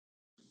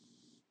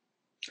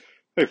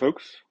Hey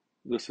folks,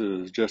 this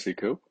is Jesse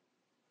Cope,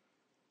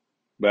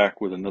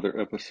 back with another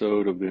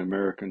episode of the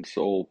American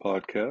Soul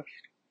Podcast.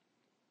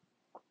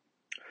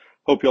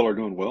 Hope y'all are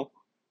doing well,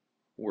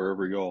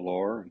 wherever y'all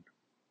are and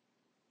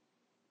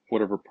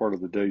whatever part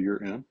of the day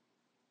you're in.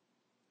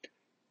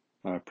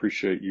 I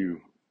appreciate you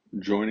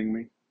joining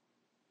me,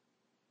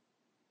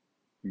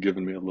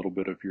 giving me a little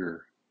bit of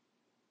your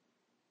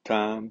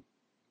time,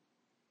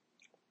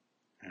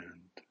 and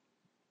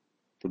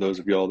for those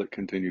of y'all that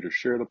continue to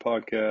share the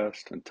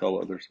podcast and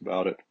tell others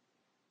about it,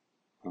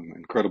 I'm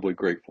incredibly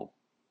grateful,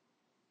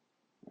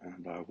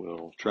 and I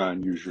will try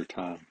and use your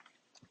time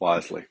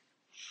wisely.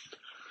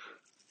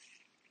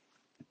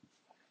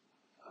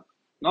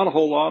 Not a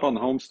whole lot on the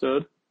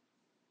homestead.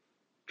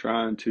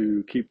 Trying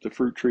to keep the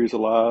fruit trees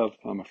alive.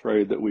 I'm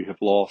afraid that we have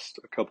lost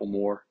a couple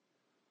more.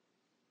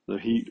 The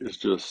heat is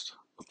just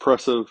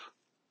oppressive,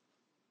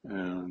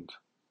 and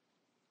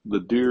the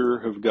deer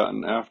have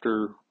gotten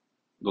after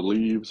the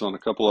leaves on a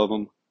couple of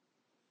them,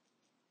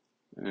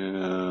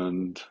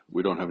 and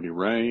we don't have any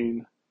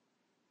rain.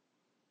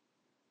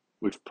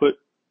 We're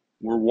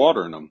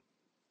watering them,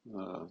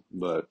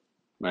 but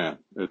man,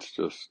 it's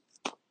been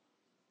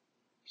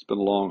a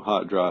long,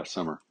 hot, dry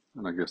summer,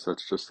 and I guess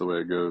that's just the way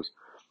it goes.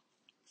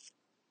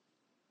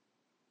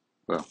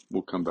 Well,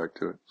 we'll come back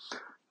to it.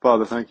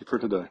 Father, thank you for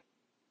today.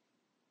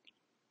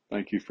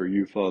 Thank you for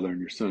you, Father, and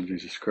your Son,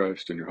 Jesus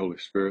Christ, and your Holy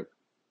Spirit.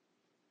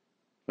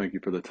 Thank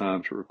you for the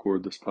time to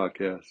record this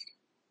podcast.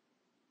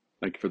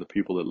 Thank you for the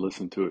people that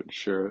listen to it and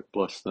share it.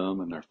 Bless them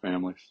and their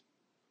families.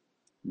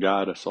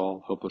 Guide us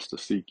all. Help us to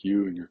seek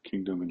you and your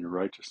kingdom and your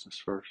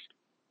righteousness first.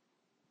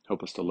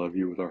 Help us to love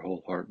you with our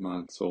whole heart,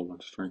 mind, soul,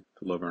 and strength,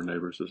 to love our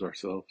neighbors as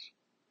ourselves,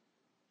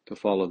 to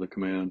follow the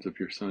commands of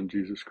your Son,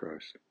 Jesus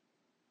Christ.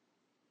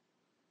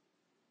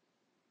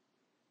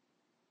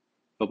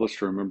 Help us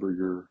to remember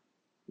your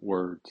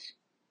words,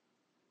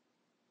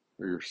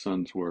 or your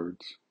Son's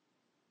words,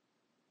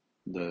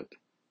 that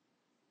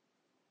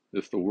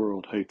if the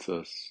world hates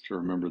us, to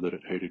remember that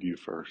it hated you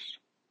first,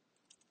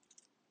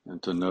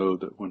 and to know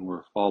that when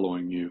we're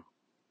following you,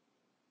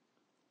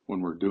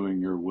 when we're doing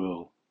your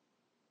will,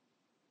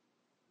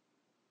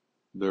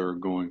 there are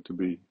going to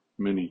be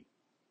many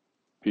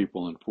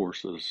people and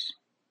forces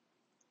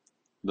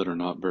that are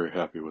not very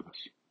happy with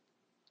us,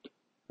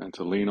 and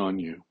to lean on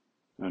you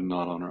and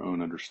not on our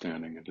own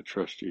understanding, and to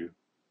trust you,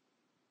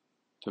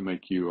 to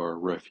make you our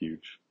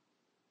refuge,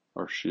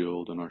 our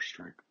shield, and our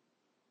strength.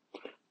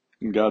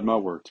 And guide my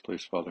words,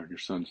 please, Father. In your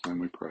Son's name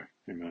we pray.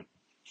 Amen.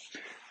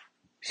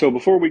 So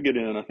before we get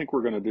in, I think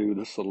we're going to do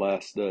this the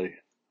last day.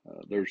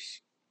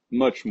 There's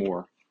much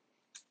more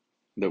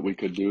that we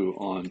could do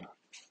on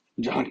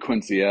John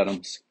Quincy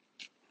Adams,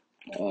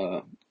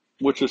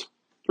 which is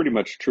pretty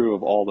much true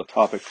of all the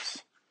topics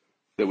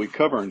that we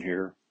cover in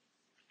here,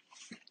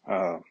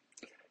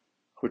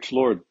 which,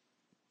 Lord,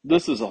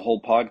 this is a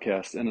whole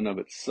podcast in and of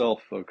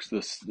itself, folks,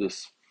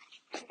 this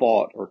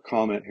thought or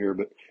comment here.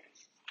 But,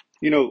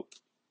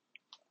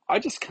 I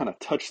just kind of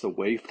touch the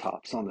wave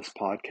tops on this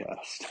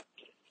podcast.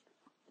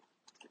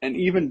 And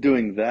even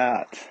doing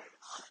that,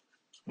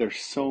 there's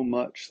so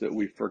much that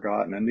we've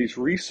forgotten. And these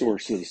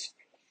resources,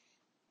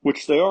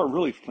 which they are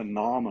really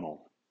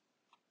phenomenal,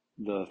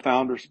 the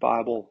Founders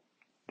Bible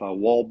by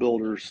Wall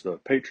Builders, the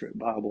Patriot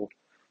Bible,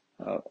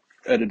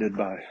 edited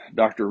by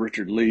Dr.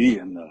 Richard Lee,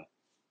 and the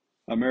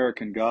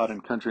American God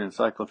and Country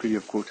Encyclopedia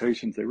of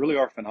Quotations, they really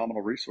are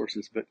phenomenal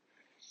resources. But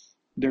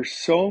there's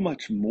so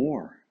much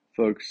more,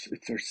 folks.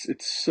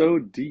 It's so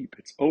deep.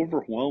 It's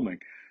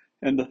overwhelming.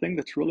 And the thing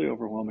that's really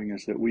overwhelming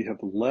is that we have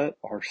let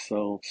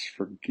ourselves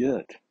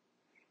forget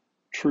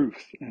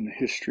truth and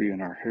history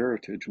and our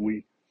heritage.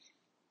 We've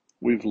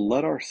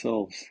let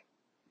ourselves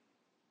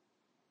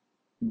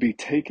be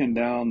taken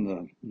down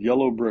the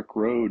yellow brick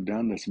road,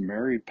 down this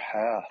merry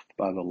path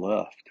by the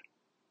left.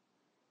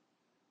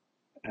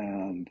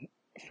 And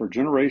for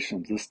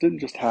generations, this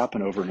didn't just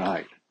happen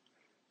overnight.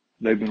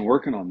 They've been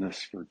working on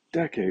this for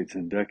decades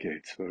and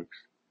decades, folks.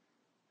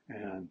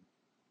 And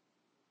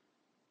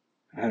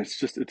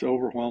it's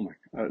overwhelming.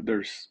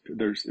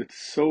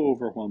 It's so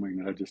overwhelming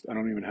that I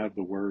don't even have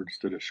the words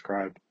to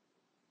describe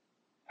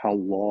how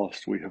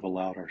lost we have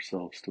allowed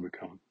ourselves to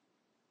become.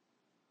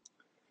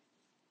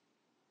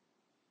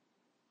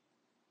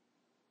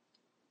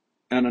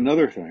 And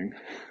another thing,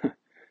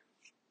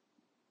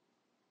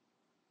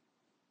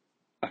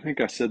 I think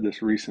I said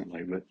this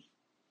recently, but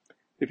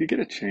if you get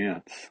a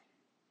chance,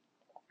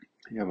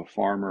 you have a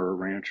farmer or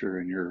rancher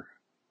in your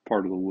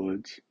part of the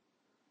woods,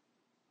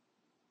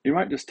 you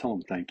might just tell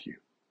them thank you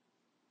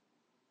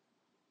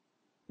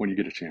when you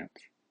get a chance.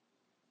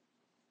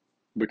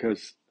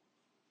 Because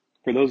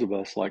for those of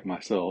us like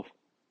myself,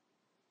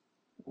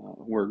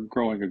 where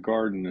growing a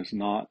garden is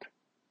not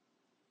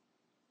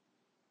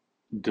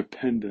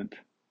dependent,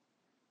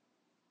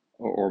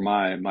 or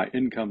my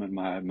income and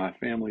my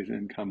family's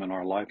income and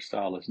our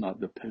lifestyle is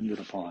not dependent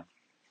upon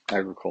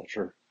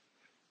agriculture,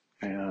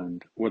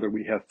 and whether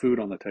we have food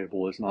on the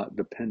table is not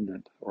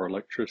dependent, or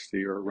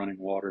electricity or running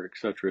water,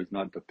 etc., is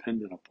not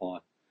dependent upon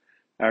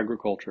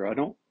agriculture,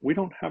 we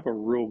don't have a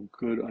real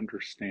good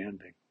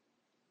understanding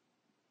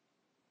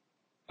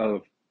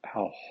of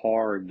how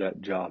hard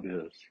that job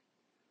is,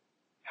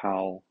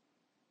 how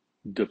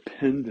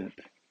dependent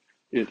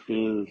it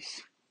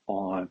is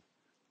on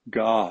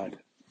God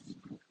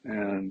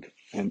and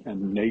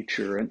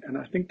nature. And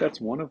I think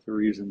that's one of the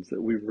reasons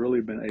that we've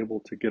really been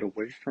able to get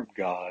away from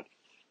God,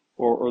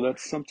 or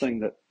that's something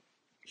that,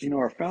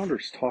 our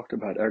founders talked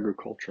about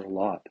agriculture a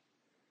lot.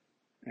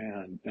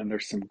 And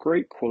there's some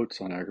great quotes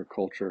on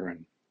agriculture,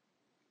 and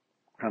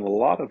a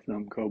lot of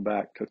them go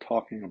back to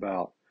talking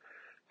about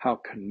how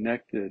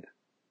connected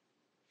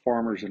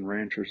farmers and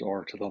ranchers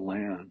are to the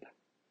land,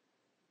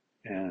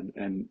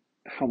 and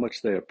how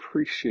much they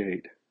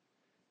appreciate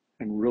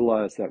and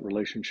realize that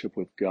relationship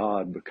with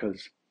God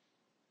because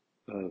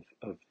of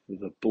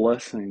the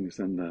blessings,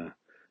 and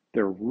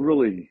they're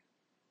really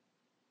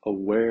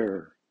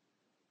aware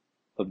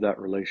of that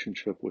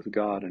relationship with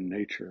God and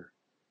nature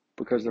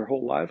because their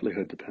whole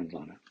livelihood depends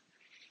on it.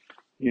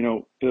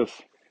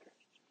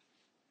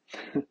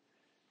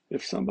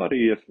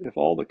 If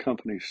all the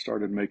companies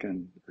started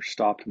making or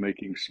stopped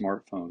making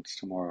smartphones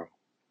tomorrow,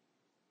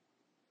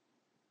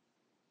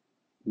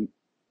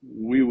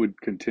 we would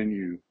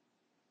continue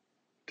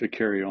to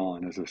carry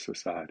on as a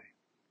society.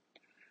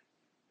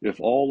 If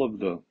all of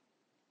the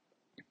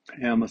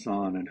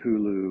Amazon and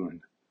Hulu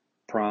and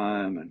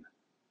Prime and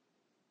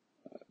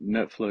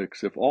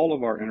Netflix, if all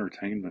of our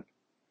entertainment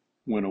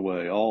went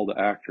away, all the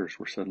actors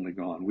were suddenly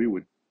gone, we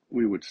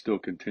would still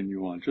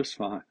continue on just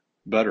fine.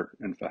 Better,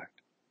 in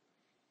fact.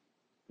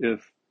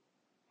 If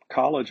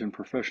college and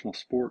professional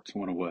sports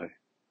went away,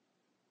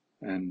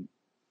 and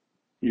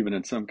even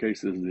in some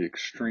cases the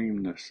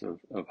extremeness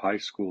of high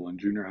school and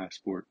junior high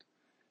sports,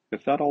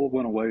 if that all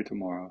went away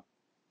tomorrow,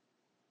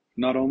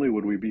 not only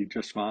would we be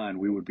just fine,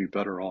 we would be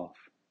better off.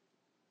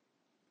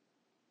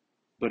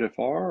 But if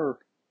our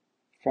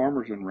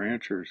farmers and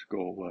ranchers go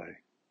away,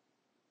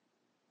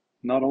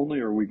 not only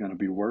are we going to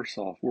be worse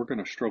off, we're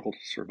going to struggle to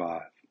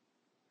survive.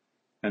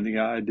 And the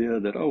idea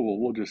that, oh, well,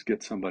 we'll just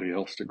get somebody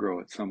else to grow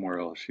it somewhere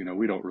else.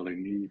 We don't really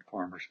need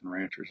farmers and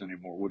ranchers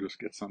anymore. We'll just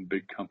get some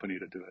big company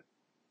to do it.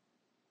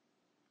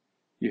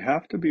 You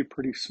have to be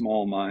pretty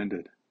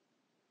small-minded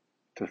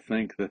to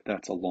think that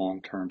that's a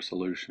long-term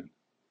solution,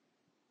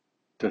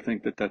 to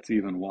think that that's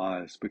even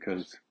wise,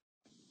 because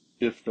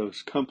if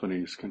those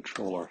companies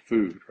control our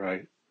food,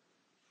 right,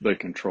 they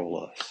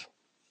control us.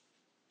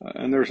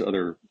 And there's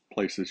other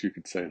places you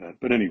could say that.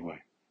 But anyway,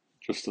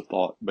 just a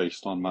thought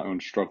based on my own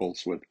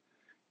struggles with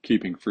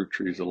keeping fruit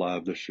trees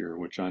alive this year,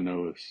 which I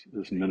know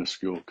is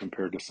minuscule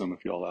compared to some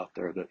of y'all out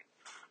there that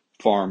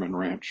farm and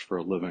ranch for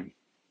a living.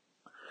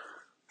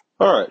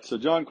 All right, so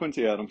John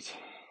Quincy Adams.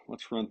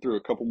 Let's run through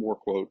a couple more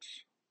quotes.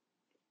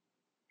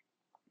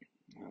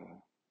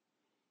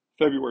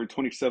 February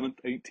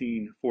 27th,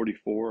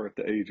 1844, at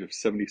the age of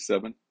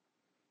 77.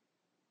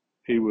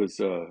 He was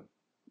a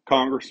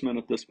congressman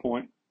at this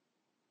point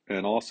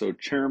and also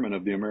chairman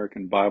of the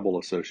American Bible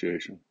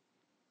Association.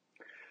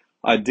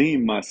 I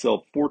deem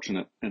myself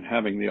fortunate in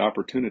having the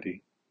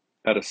opportunity,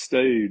 at a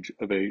stage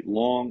of a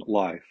long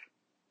life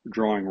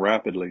drawing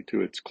rapidly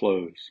to its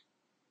close,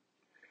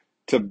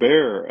 to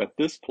bear at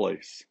this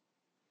place,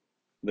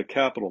 the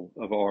capital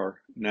of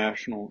our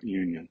national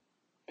union,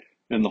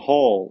 in the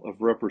Hall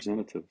of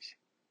Representatives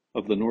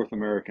of the North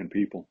American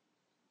people,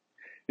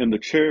 in the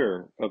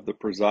chair of the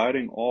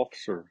presiding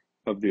officer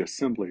of the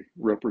assembly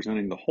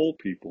representing the whole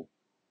people,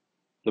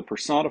 the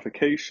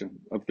personification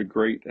of the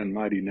great and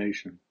mighty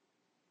nation,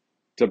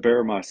 to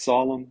bear my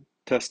solemn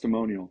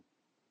testimonial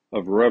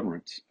of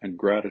reverence and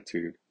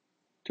gratitude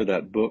to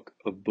that book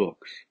of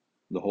books,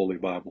 the Holy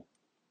Bible.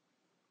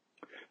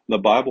 The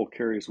Bible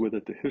carries with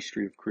it the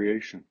history of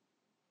creation,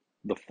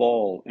 the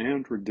fall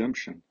and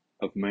redemption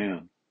of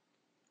man,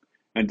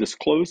 and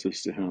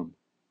discloses to him,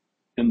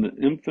 in the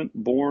infant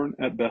born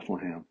at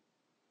Bethlehem,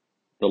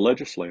 the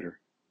legislator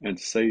and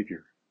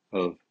savior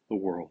of the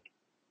world.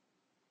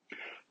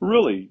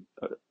 Really,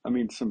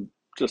 some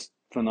just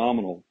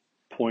phenomenal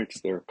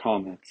points there,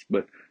 comments,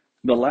 but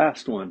the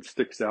last one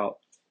sticks out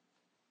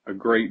a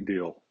great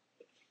deal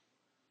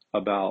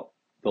about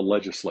the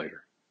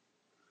legislator.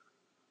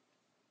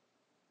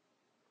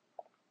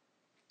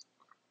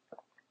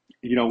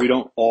 We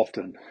don't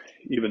often,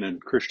 even in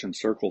Christian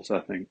circles,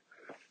 I think,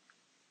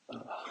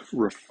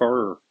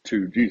 refer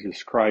to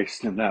Jesus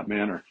Christ in that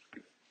manner.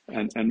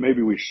 And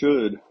maybe we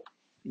should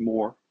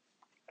more.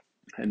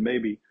 And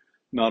maybe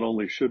not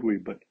only should we,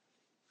 but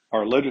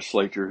our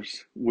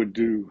legislators would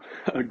do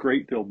a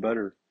great deal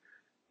better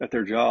at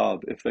their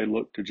job if they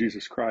looked to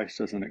Jesus Christ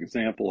as an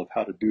example of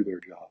how to do their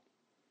job.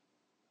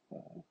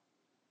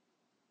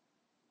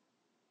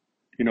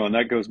 And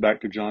that goes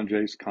back to John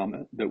Jay's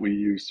comment that we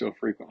use so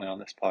frequently on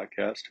this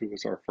podcast, who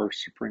was our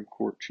first Supreme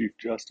Court Chief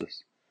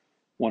Justice,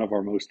 one of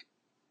our most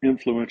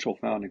influential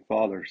founding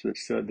fathers, that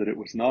said that it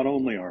was not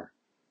only our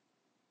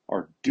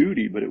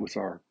duty, but it was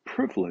our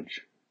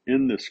privilege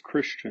in this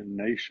Christian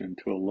nation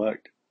to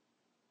elect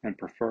and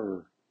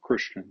prefer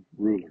Christian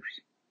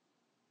rulers.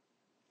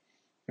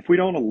 If we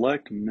don't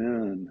elect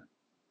men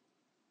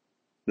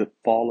that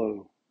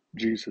follow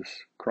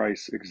Jesus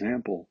Christ's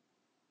example,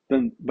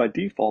 then by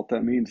default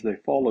that means they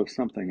follow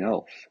something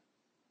else.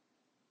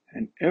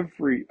 And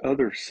every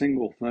other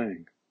single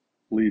thing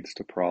leads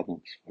to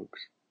problems,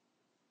 folks.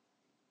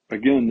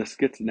 Again, this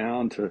gets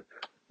down to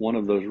one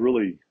of those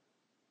really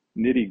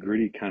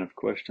nitty-gritty kind of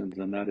questions,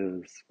 and that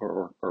is,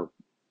 or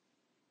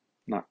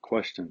not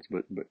questions,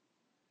 but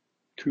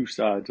two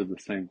sides of the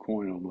same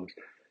coin almost.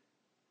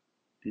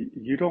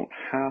 You don't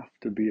have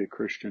to be a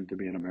Christian to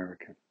be an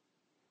American.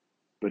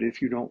 But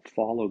if you don't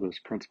follow those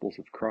principles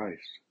of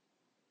Christ,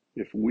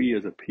 if we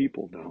as a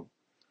people don't,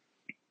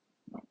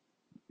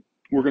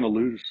 we're going to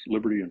lose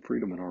liberty and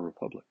freedom in our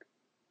republic.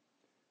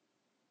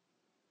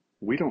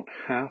 We don't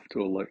have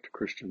to elect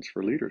Christians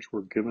for leaders.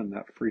 We're given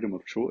that freedom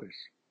of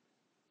choice.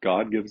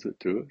 God gives it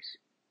to us,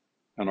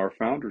 and our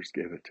founders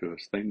gave it to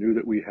us. They knew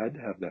that we had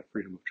to have that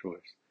freedom of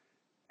choice.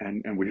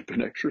 And we've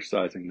been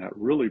exercising that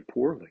really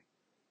poorly.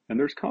 And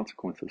there's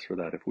consequences for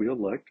that. If we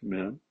elect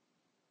men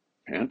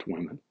and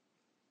women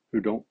who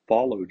don't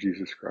follow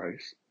Jesus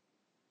Christ,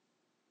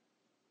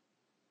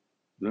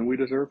 then we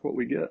deserve what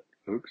we get,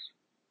 folks.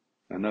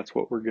 And that's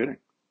what we're getting.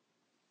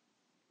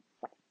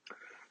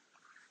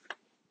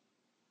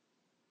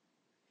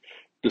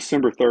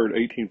 December 3rd,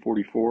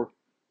 1844,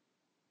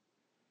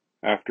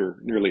 after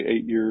nearly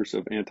 8 years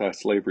of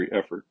anti-slavery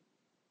effort,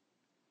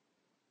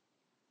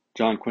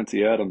 John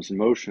Quincy Adams'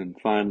 motion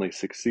finally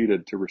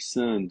succeeded to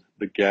rescind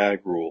the gag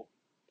rule,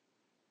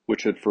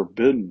 which had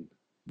forbidden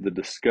the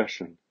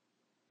discussion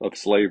of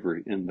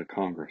slavery in the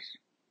Congress.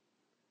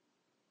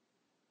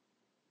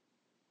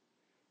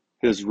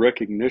 His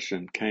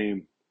recognition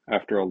came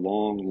after a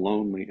long,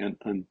 lonely, and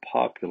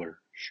unpopular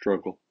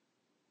struggle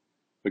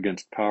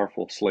against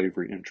powerful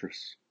slavery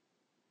interests.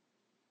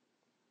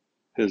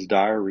 His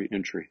diary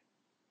entry,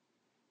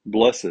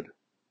 "Blessed,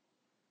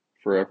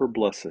 forever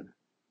blessed,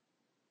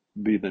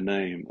 be the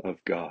name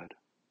of God."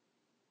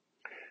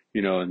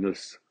 And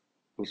this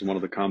was one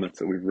of the comments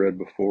that we've read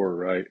before,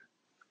 right?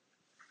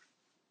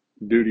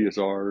 Duty is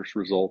ours,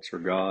 results are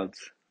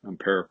God's. I'm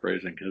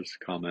paraphrasing his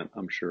comment,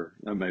 I'm sure.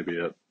 That may be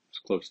it. It's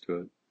close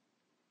to it.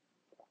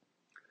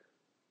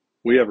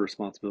 We have a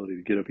responsibility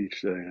to get up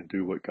each day and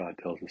do what God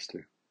tells us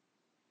to.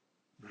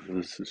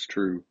 This is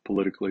true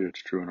politically,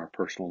 it's true in our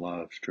personal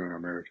lives, true in our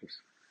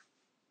marriages.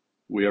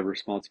 We have a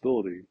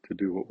responsibility to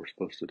do what we're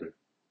supposed to do.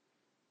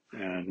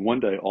 And one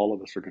day, all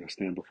of us are going to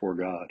stand before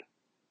God.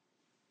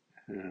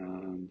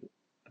 And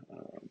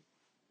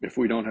if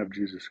we don't have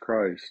Jesus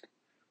Christ,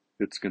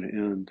 it's going to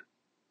end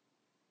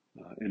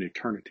in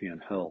eternity in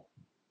hell.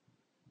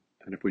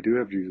 And if we do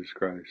have Jesus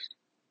Christ,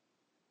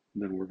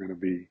 then we're going to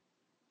be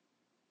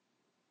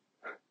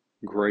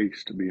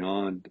graced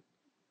beyond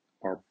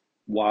our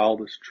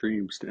wildest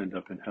dreams to end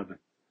up in heaven.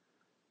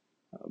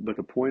 But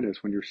the point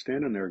is, when you're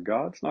standing there,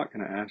 God's not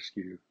going to ask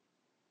you,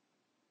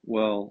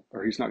 or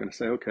he's not going to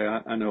say, okay,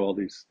 I know all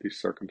these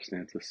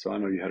circumstances, so I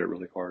know you had it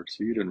really hard,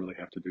 so you didn't really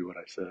have to do what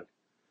I said.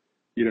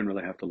 You didn't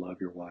really have to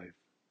love your wife,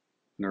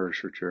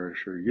 nourish her,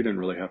 cherish her. You didn't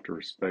really have to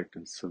respect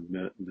and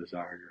submit and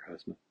desire your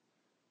husband.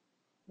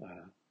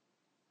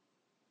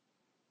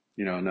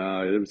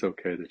 No, it was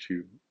okay that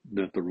you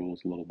bent the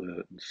rules a little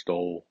bit and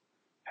stole,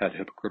 had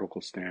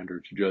hypocritical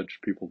standards,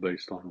 judged people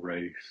based on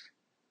race.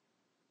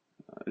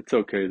 It's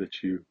okay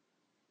that you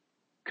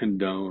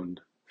condoned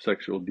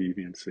sexual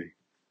deviancy,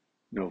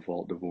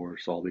 no-fault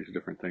divorce, all these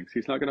different things.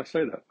 He's not going to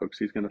say that, folks.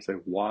 He's going to say,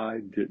 why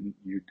didn't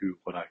you do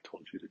what I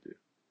told you to do?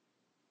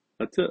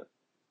 That's it.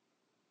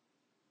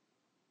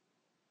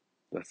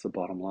 That's the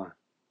bottom line.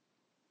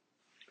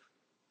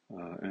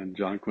 And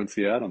John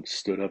Quincy Adams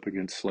stood up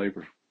against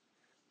slavery.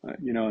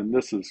 And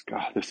this is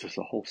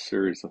a whole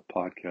series of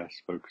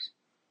podcasts, folks.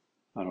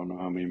 I don't know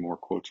how many more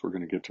quotes we're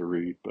going to get to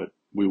read, but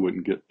we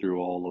wouldn't get through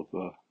all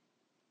of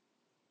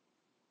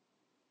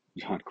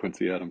John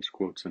Quincy Adams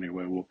quotes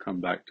anyway. We'll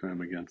come back to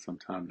him again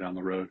sometime down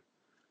the road.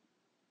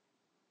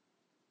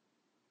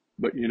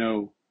 But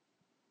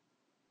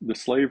the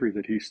slavery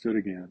that he stood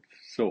against,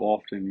 so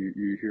often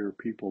you hear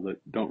people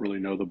that don't really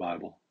know the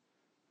Bible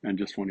and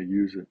just want to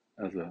use it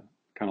as a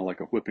kind of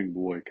like a whipping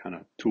boy kind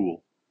of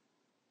tool.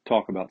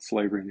 Talk about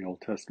slavery in the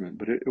Old Testament,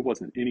 but it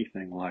wasn't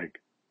anything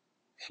like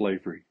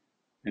slavery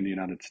in the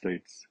United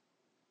States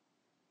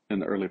in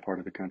the early part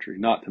of the country,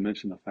 not to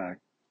mention the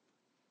fact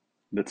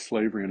that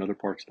slavery in other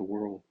parts of the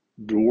world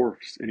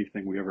dwarfs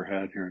anything we ever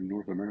had here in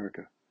North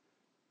America.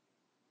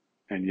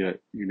 And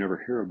yet you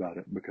never hear about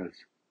it because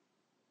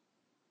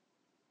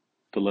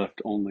the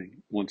left only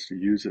wants to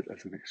use it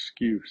as an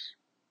excuse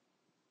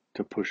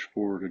to push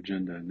forward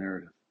agenda and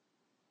narrative.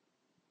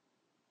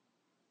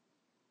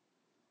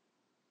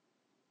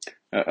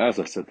 As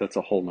I said, that's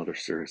a whole nother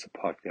series of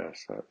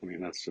podcasts.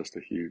 That's just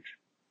a huge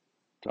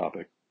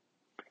topic.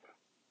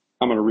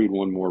 I'm going to read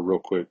one more real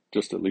quick,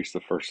 just at least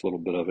the first little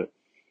bit of it.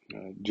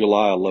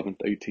 July 11th,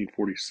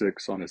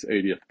 1846, on his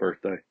 80th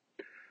birthday.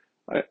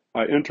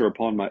 I enter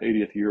upon my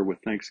 80th year with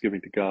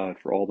thanksgiving to God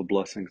for all the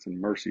blessings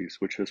and mercies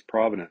which His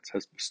providence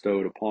has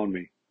bestowed upon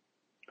me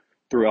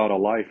throughout a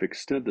life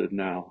extended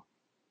now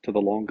to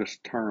the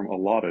longest term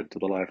allotted to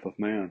the life of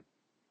man.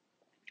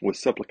 with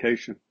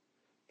supplication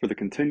for the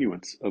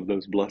continuance of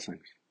those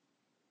blessings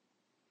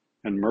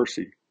and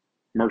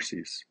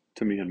mercies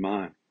to me and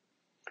mine,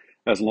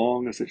 as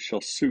long as it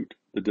shall suit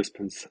the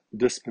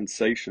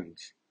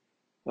dispensations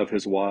of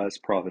his wise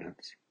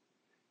providence,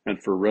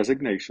 and for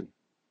resignation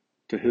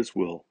to his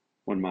will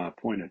when my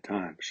appointed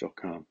time shall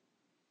come.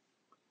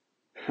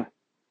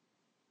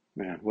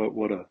 Man,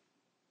 what a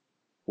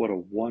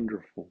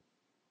wonderful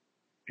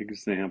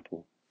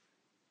example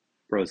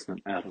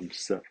President Adams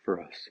set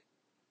for us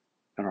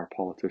and our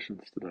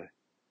politicians today.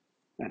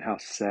 And how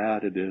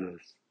sad it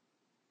is.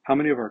 How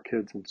many of our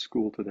kids in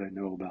school today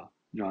know about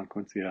John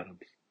Quincy Adams?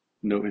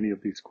 Know any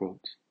of these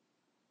quotes?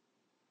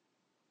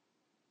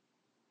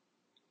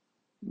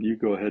 You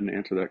go ahead and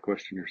answer that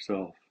question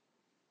yourself,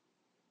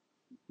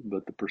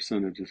 but the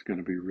percentage is going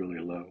to be really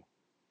low.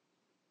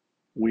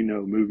 We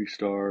know movie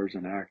stars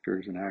and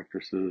actors and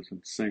actresses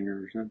and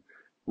singers and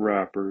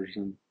rappers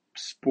and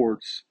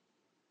sports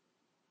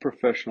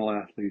professional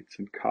athletes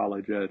and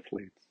college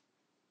athletes,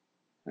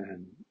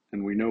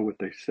 and we know what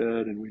they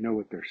said, and we know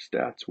what their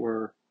stats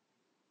were,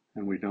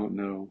 and we don't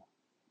know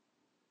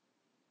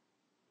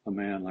a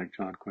man like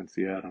John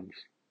Quincy Adams.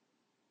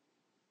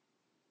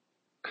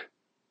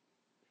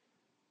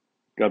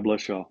 God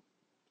bless y'all.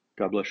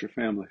 God bless your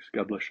families.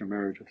 God bless your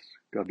marriages.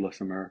 God bless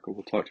America.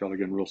 We'll talk to y'all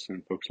again real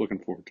soon, folks. Looking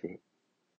forward to it.